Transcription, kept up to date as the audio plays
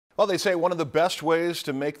Well, they say one of the best ways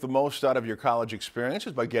to make the most out of your college experience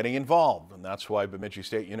is by getting involved. And that's why Bemidji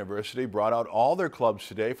State University brought out all their clubs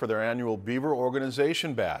today for their annual Beaver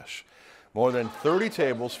Organization Bash. More than 30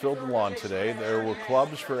 tables filled the lawn today. There were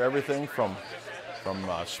clubs for everything from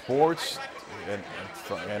sports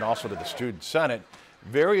and also to the Student Senate.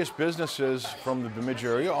 Various businesses from the Bemidji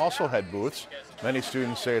area also had booths. Many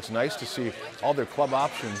students say it's nice to see all their club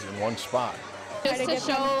options in one spot. Just to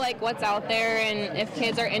show what's out there, and if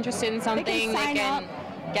kids are interested in something, they can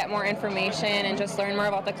get more information and just learn more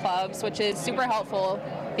about the clubs, which is super helpful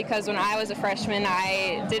because when I was a freshman,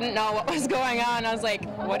 I didn't know what was going on. I was like,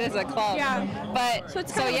 what is a club? Yeah. But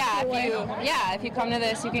if you come to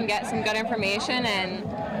this, you can get some good information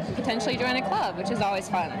and potentially join a club, which is always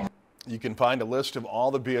fun. You can find a list of all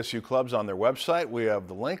the BSU clubs on their website. We have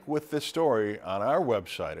the link with this story on our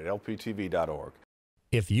website at lptv.org.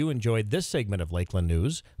 If you enjoyed this segment of Lakeland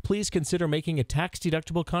News, please consider making a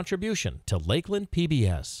tax-deductible contribution to Lakeland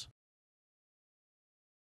PBS.